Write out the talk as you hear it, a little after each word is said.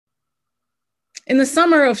In the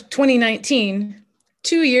summer of 2019,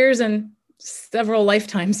 2 years and several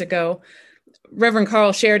lifetimes ago, Reverend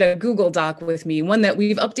Carl shared a Google Doc with me, one that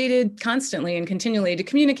we've updated constantly and continually to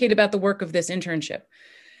communicate about the work of this internship.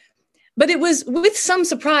 But it was with some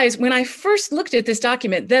surprise when I first looked at this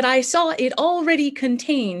document that I saw it already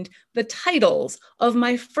contained the titles of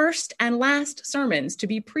my first and last sermons to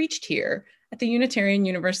be preached here at the Unitarian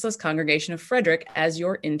Universalist Congregation of Frederick as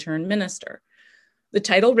your intern minister. The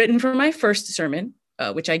title written for my first sermon,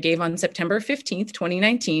 which I gave on September 15th,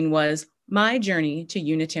 2019, was My Journey to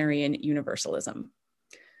Unitarian Universalism.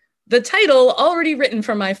 The title already written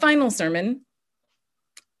for my final sermon,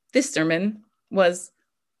 this sermon, was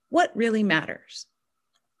What Really Matters.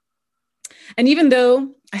 And even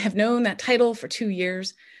though I have known that title for 2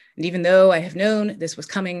 years, and even though I have known this was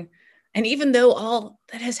coming, and even though all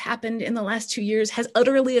that has happened in the last 2 years has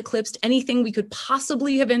utterly eclipsed anything we could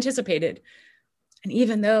possibly have anticipated, and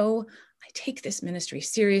even though I take this ministry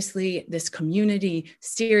seriously, this community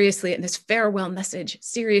seriously, and this farewell message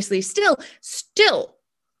seriously, still,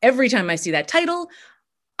 every time I see that title,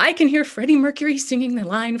 I can hear Freddie Mercury singing the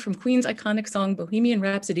line from Queen's iconic song, Bohemian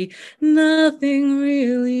Rhapsody, "Nothing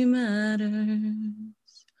really matters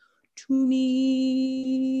to me."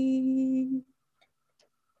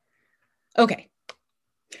 Okay,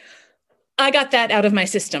 I got that out of my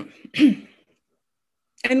system.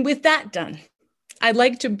 And with that done, I'd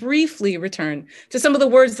like to briefly return to some of the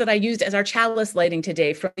words that I used as our chalice lighting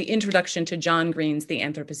today from the introduction to John Green's The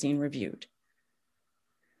Anthropocene Reviewed.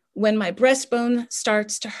 When my breastbone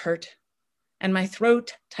starts to hurt and my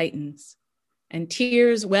throat tightens and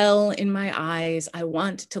tears well in my eyes, I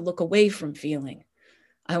want to look away from feeling.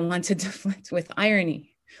 I want to deflect with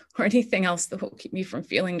irony or anything else that will keep me from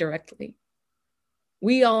feeling directly.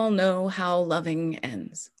 We all know how loving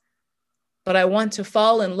ends. But I want to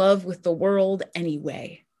fall in love with the world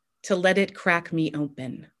anyway, to let it crack me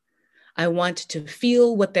open. I want to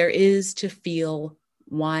feel what there is to feel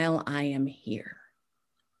while I am here.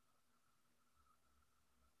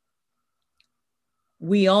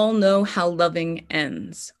 We all know how loving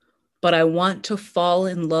ends, but I want to fall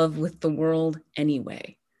in love with the world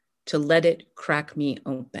anyway, to let it crack me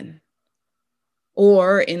open.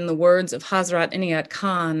 Or, in the words of Hazrat Inayat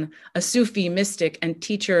Khan, a Sufi mystic and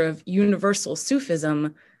teacher of universal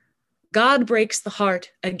Sufism, God breaks the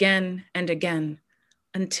heart again and again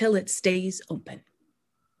until it stays open.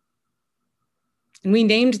 And we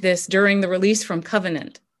named this during the release from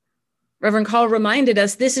Covenant. Reverend Carl reminded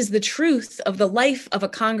us this is the truth of the life of a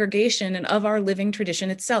congregation and of our living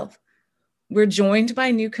tradition itself. We're joined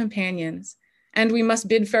by new companions, and we must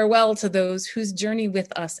bid farewell to those whose journey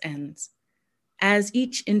with us ends, as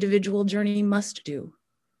each individual journey must do.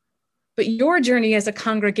 But your journey as a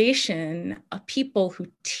congregation, a people who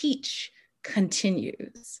teach,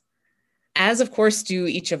 continues, as of course do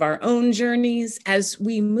each of our own journeys as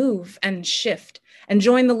we move and shift and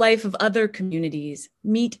join the life of other communities,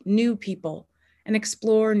 meet new people, and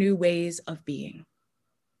explore new ways of being.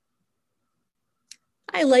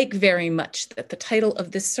 I like very much that the title of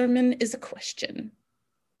this sermon is a question.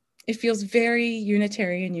 It feels very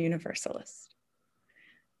Unitarian Universalist.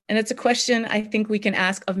 And it's a question I think we can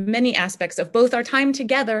ask of many aspects of both our time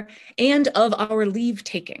together and of our leave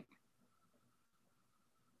taking.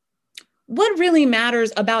 What really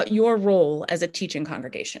matters about your role as a teaching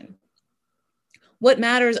congregation? What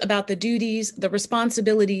matters about the duties, the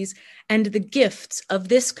responsibilities, and the gifts of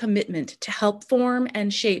this commitment to help form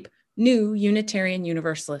and shape new Unitarian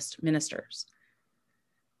Universalist ministers?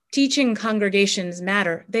 Teaching congregations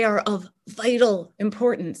matter. They are of vital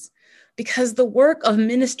importance because the work of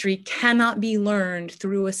ministry cannot be learned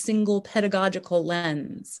through a single pedagogical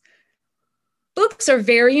lens. Books are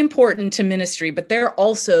very important to ministry, but they're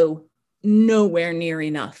also nowhere near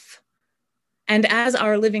enough. And as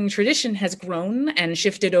our living tradition has grown and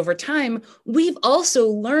shifted over time, we've also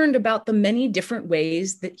learned about the many different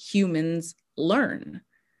ways that humans learn.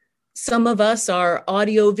 Some of us are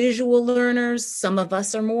audiovisual learners, some of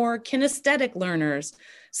us are more kinesthetic learners.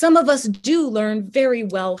 Some of us do learn very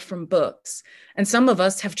well from books, and some of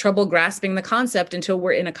us have trouble grasping the concept until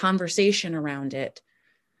we're in a conversation around it.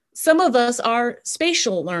 Some of us are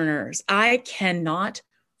spatial learners. I cannot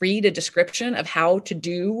read a description of how to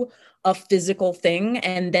do a physical thing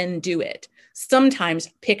and then do it. Sometimes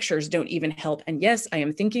pictures don't even help. And yes, I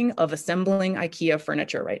am thinking of assembling IKEA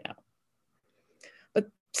furniture right now. But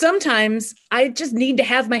sometimes I just need to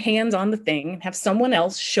have my hands on the thing and have someone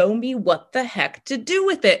else show me what the heck to do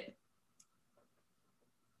with it.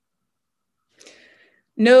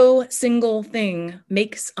 No single thing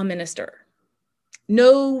makes a minister.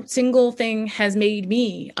 No single thing has made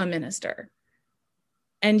me a minister.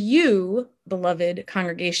 And you, beloved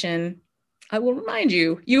congregation, I will remind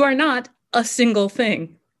you, you are not a single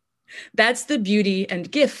thing. That's the beauty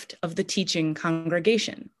and gift of the teaching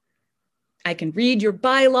congregation. I can read your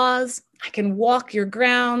bylaws, I can walk your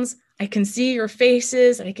grounds, I can see your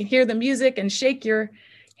faces, I can hear the music and shake your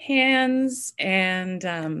hands. And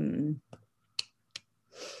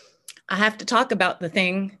I have to talk about the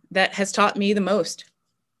thing that has taught me the most.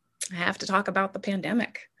 I have to talk about the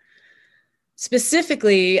pandemic.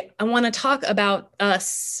 Specifically, I want to talk about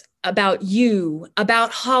us, about you,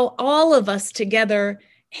 about how all of us together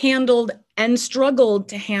handled and struggled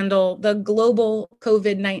to handle the global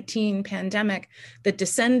COVID-19 pandemic that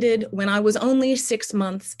descended when I was only 6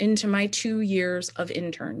 months into my 2 years of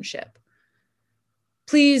internship.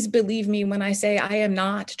 Please believe me when I say I am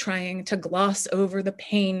not trying to gloss over the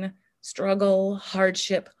pain, struggle,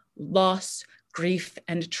 hardship, loss, grief,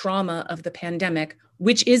 and trauma of the pandemic,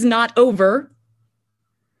 which is not over.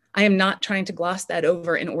 I am not trying to gloss that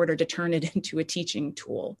over in order to turn it into a teaching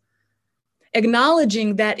tool.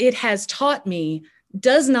 Acknowledging that it has taught me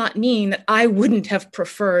does not mean that I wouldn't have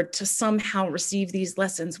preferred to somehow receive these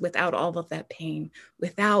lessons without all of that pain,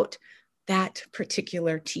 without that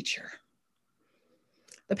particular teacher.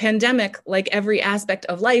 The pandemic, like every aspect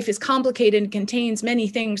of life, is complicated and contains many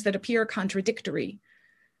things that appear contradictory.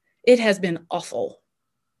 It has been awful.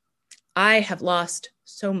 I have lost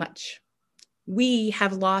so much. We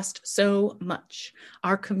have lost so much.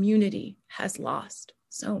 Our community has lost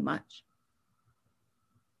so much.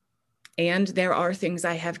 And there are things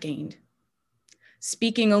I have gained.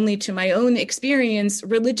 Speaking only to my own experience,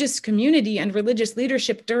 religious community and religious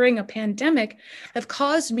leadership during a pandemic have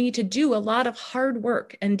caused me to do a lot of hard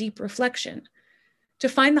work and deep reflection to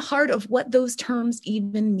find the heart of what those terms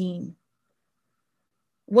even mean.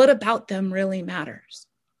 What about them really matters?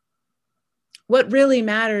 What really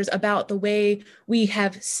matters about the way we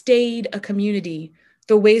have stayed a community,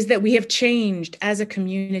 the ways that we have changed as a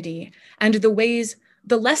community, and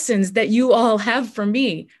the lessons that you all have from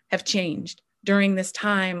me have changed during this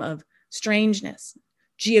time of strangeness,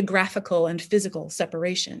 geographical and physical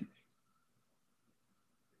separation.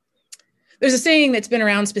 There's a saying that's been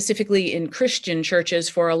around specifically in Christian churches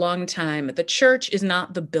for a long time: the church is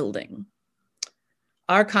not the building.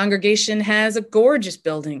 Our congregation has a gorgeous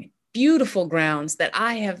building, beautiful grounds that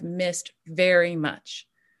I have missed very much.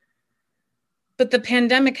 But the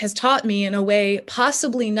pandemic has taught me in a way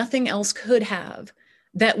possibly nothing else could have,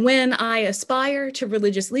 that when I aspire to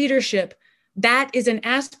religious leadership, that is an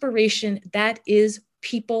aspiration that is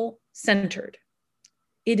people-centered.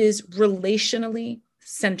 It is relationally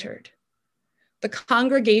centered. The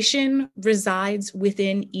congregation resides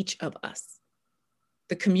within each of us.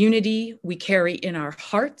 The community we carry in our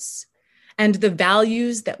hearts, and the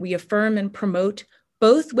values that we affirm and promote,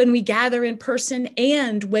 both when we gather in person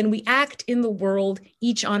and when we act in the world,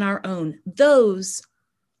 each on our own. Those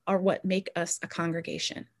are what make us a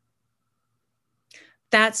congregation.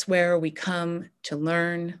 That's where we come to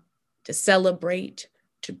learn, to celebrate,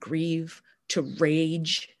 to grieve, to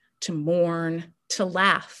rage, to mourn, to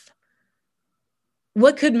laugh.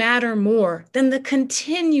 What could matter more than the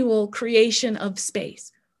continual creation of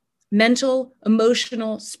space, mental,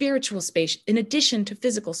 emotional, spiritual space, in addition to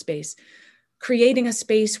physical space, creating a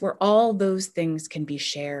space where all those things can be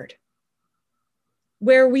shared,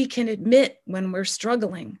 where we can admit when we're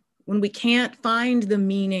struggling, when we can't find the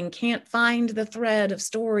meaning, can't find the thread of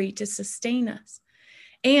story to sustain us,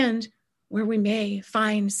 and where we may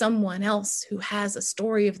find someone else who has a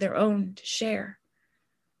story of their own to share,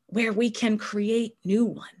 where we can create new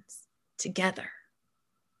ones together.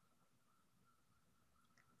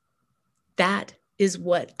 That is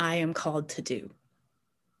what I am called to do.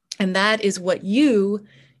 And that is what you,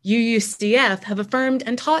 UUCF, have affirmed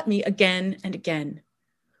and taught me again and again.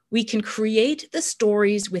 We can create the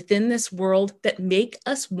stories within this world that make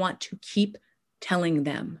us want to keep telling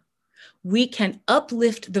them. We can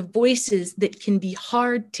uplift the voices that can be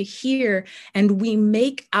hard to hear, and we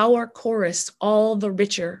make our chorus all the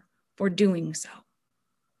richer for doing so.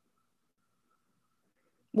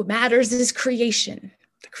 What matters is creation.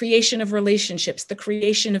 The creation of relationships, the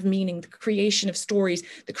creation of meaning, the creation of stories,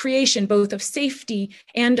 the creation both of safety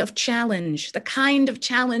and of challenge, the kind of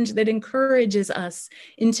challenge that encourages us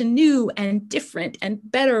into new and different and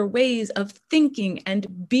better ways of thinking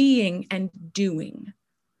and being and doing.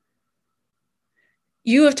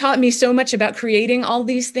 You have taught me so much about creating all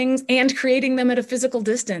these things and creating them at a physical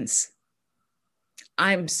distance.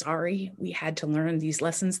 I'm sorry we had to learn these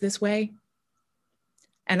lessons this way.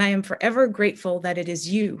 And I am forever grateful that it is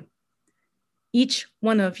you, each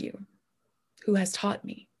one of you, who has taught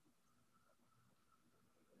me.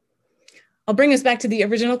 I'll bring us back to the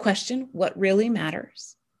original question, what really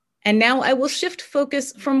matters? And now I will shift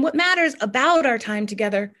focus from what matters about our time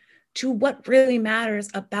together to what really matters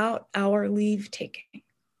about our leave taking.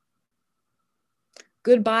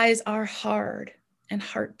 Goodbyes are hard and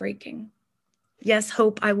heartbreaking. Yes,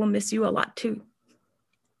 Hope, I will miss you a lot too.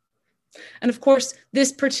 And of course,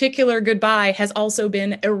 this particular goodbye has also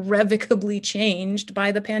been irrevocably changed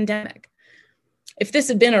by the pandemic. If this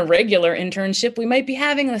had been a regular internship, we might be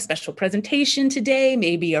having a special presentation today,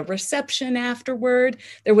 maybe a reception afterward.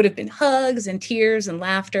 There would have been hugs and tears and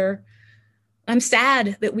laughter. I'm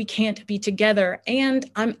sad that we can't be together, and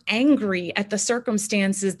I'm angry at the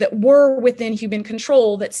circumstances that were within human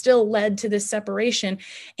control that still led to this separation.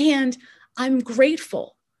 And I'm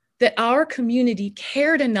grateful that our community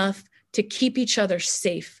cared enough to keep each other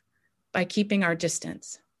safe by keeping our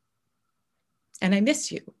distance. And I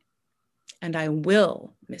miss you, and I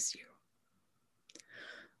will miss you.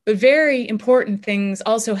 But very important things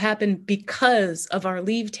also happen because of our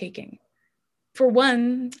leave taking. For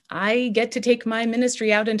one, I get to take my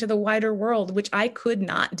ministry out into the wider world, which I could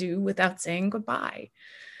not do without saying goodbye.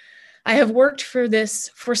 I have worked for this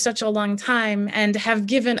for such a long time and have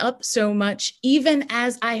given up so much, even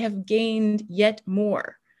as I have gained yet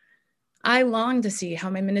more. I long to see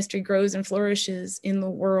how my ministry grows and flourishes in the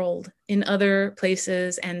world, in other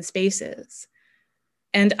places and spaces.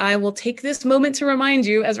 And I will take this moment to remind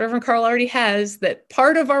you, as Reverend Carl already has, that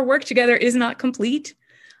part of our work together is not complete.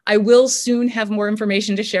 I will soon have more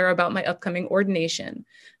information to share about my upcoming ordination,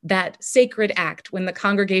 that sacred act when the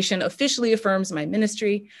congregation officially affirms my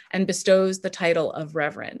ministry and bestows the title of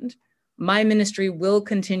Reverend. My ministry will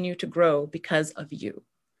continue to grow because of you.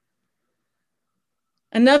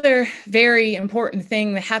 Another very important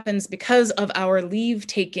thing that happens because of our leave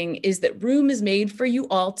taking is that room is made for you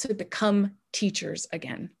all to become teachers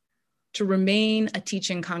again, to remain a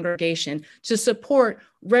teaching congregation, to support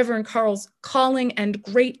Reverend Carl's calling and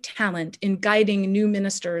great talent in guiding new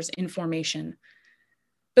ministers in formation.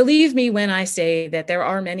 Believe me when I say that there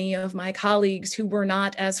are many of my colleagues who were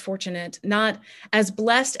not as fortunate, not as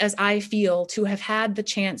blessed as I feel to have had the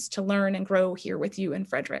chance to learn and grow here with you in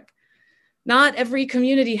Frederick. Not every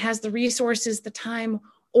community has the resources, the time,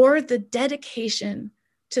 or the dedication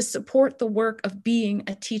to support the work of being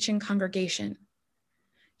a teaching congregation.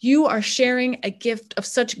 You are sharing a gift of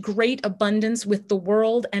such great abundance with the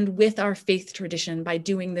world and with our faith tradition by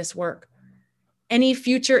doing this work. Any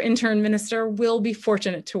future intern minister will be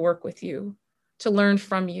fortunate to work with you, to learn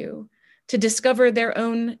from you, to discover their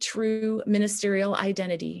own true ministerial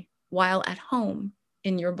identity while at home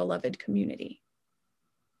in your beloved community.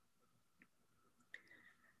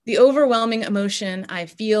 The overwhelming emotion I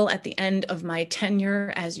feel at the end of my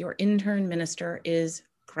tenure as your intern minister is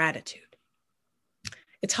gratitude.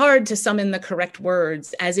 It's hard to summon the correct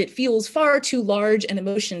words, as it feels far too large an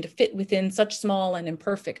emotion to fit within such small and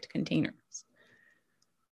imperfect containers.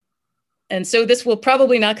 And so this will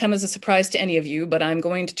probably not come as a surprise to any of you, but I'm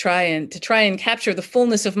going to try and capture the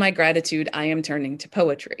fullness of my gratitude. I am turning to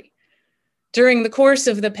poetry. During the course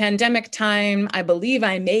of the pandemic time, I believe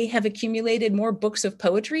I may have accumulated more books of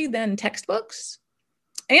poetry than textbooks.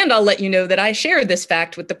 And I'll let you know that I shared this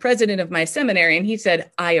fact with the president of my seminary, and he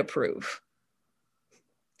said, I approve.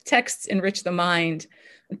 Texts enrich the mind,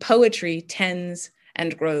 and poetry tends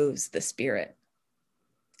and grows the spirit.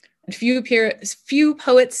 And few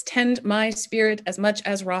poets tend my spirit as much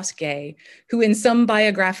as Ross Gay, who in some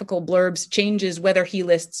biographical blurbs changes whether he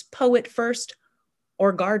lists poet first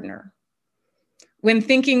or gardener. When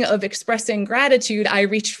thinking of expressing gratitude, I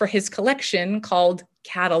reached for his collection called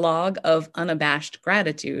Catalog of Unabashed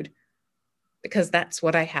Gratitude, because that's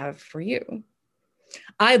what I have for you.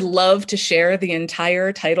 I'd love to share the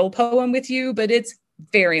entire title poem with you, but it's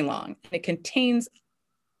very long and it contains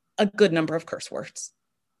a good number of curse words.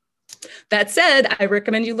 That said, I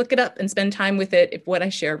recommend you look it up and spend time with it if what I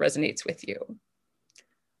share resonates with you.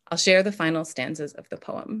 I'll share the final stanzas of the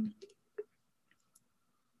poem.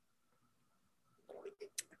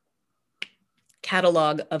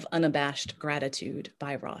 Catalog of Unabashed Gratitude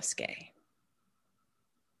by Ross Gay.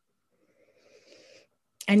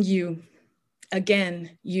 And you,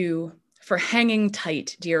 again, you, for hanging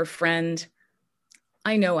tight, dear friend.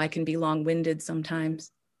 I know I can be long-winded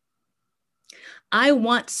sometimes. I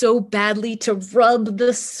want so badly to rub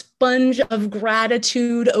the sponge of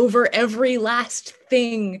gratitude over every last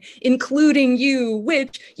thing, including you,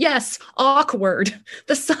 which, yes, awkward,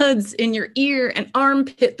 the suds in your ear and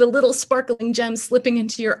armpit, the little sparkling gems slipping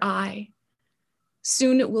into your eye.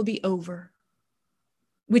 Soon it will be over.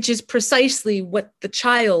 which is precisely what the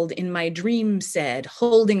child in my dream said,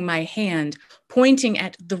 holding my hand, pointing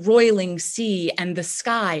at the roiling sea and the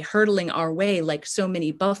sky hurtling our way like so many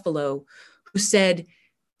buffalo, who said,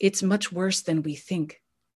 "It's much worse than we think,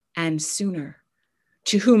 and sooner."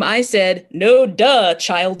 To whom I said, "No, duh,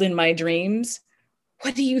 child in my dreams.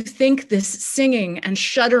 What do you think this singing and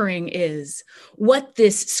shuddering is? What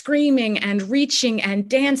this screaming and reaching and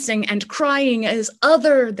dancing and crying is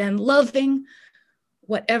other than loving?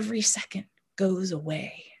 What every second goes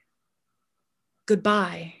away.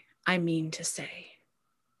 Goodbye, I mean to say,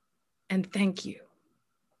 and thank you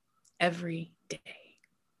every day."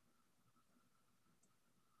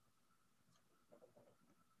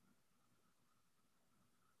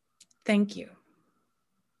 Thank you.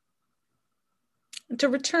 And to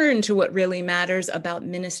return to what really matters about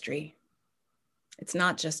ministry, it's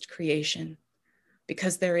not just creation,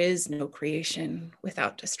 because there is no creation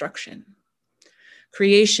without destruction.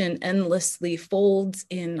 Creation endlessly folds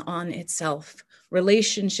in on itself.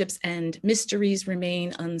 Relationships and mysteries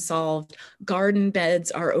remain unsolved. Garden beds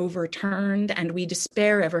are overturned, and we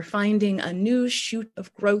despair ever finding a new shoot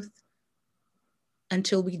of growth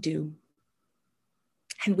until we do.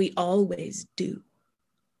 And we always do.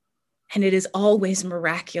 And it is always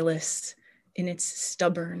miraculous in its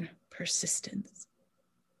stubborn persistence.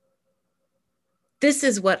 This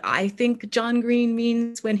is what I think John Green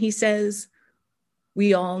means when he says,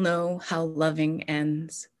 "We all know how loving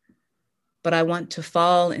ends, but I want to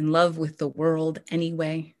fall in love with the world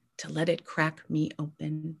anyway, to let it crack me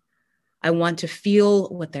open. I want to feel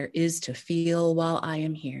what there is to feel while I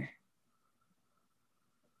am here."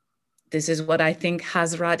 This is what I think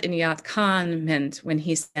Hazrat Inayat Khan meant when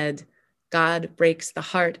he said, "God breaks the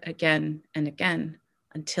heart again and again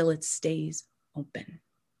until it stays open."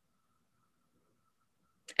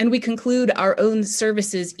 And we conclude our own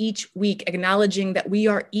services each week acknowledging that we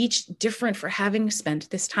are each different for having spent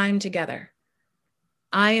this time together.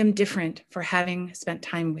 I am different for having spent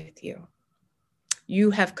time with you.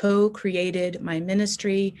 You have co-created my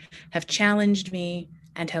ministry, have challenged me,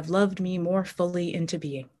 and have loved me more fully into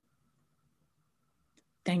being.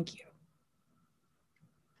 Thank you.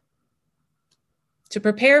 To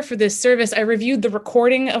prepare for this service, I reviewed the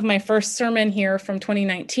recording of my first sermon here from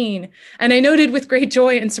 2019, and I noted with great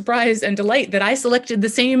joy and surprise and delight that I selected the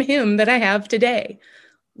same hymn that I have today.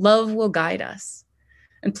 Love will guide us.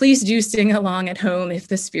 And please do sing along at home if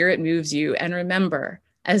the Spirit moves you, and remember,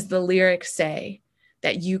 as the lyrics say,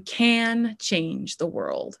 that you can change the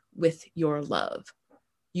world with your love.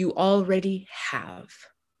 You already have.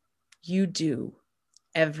 You do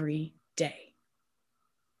every day.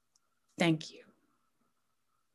 Thank you.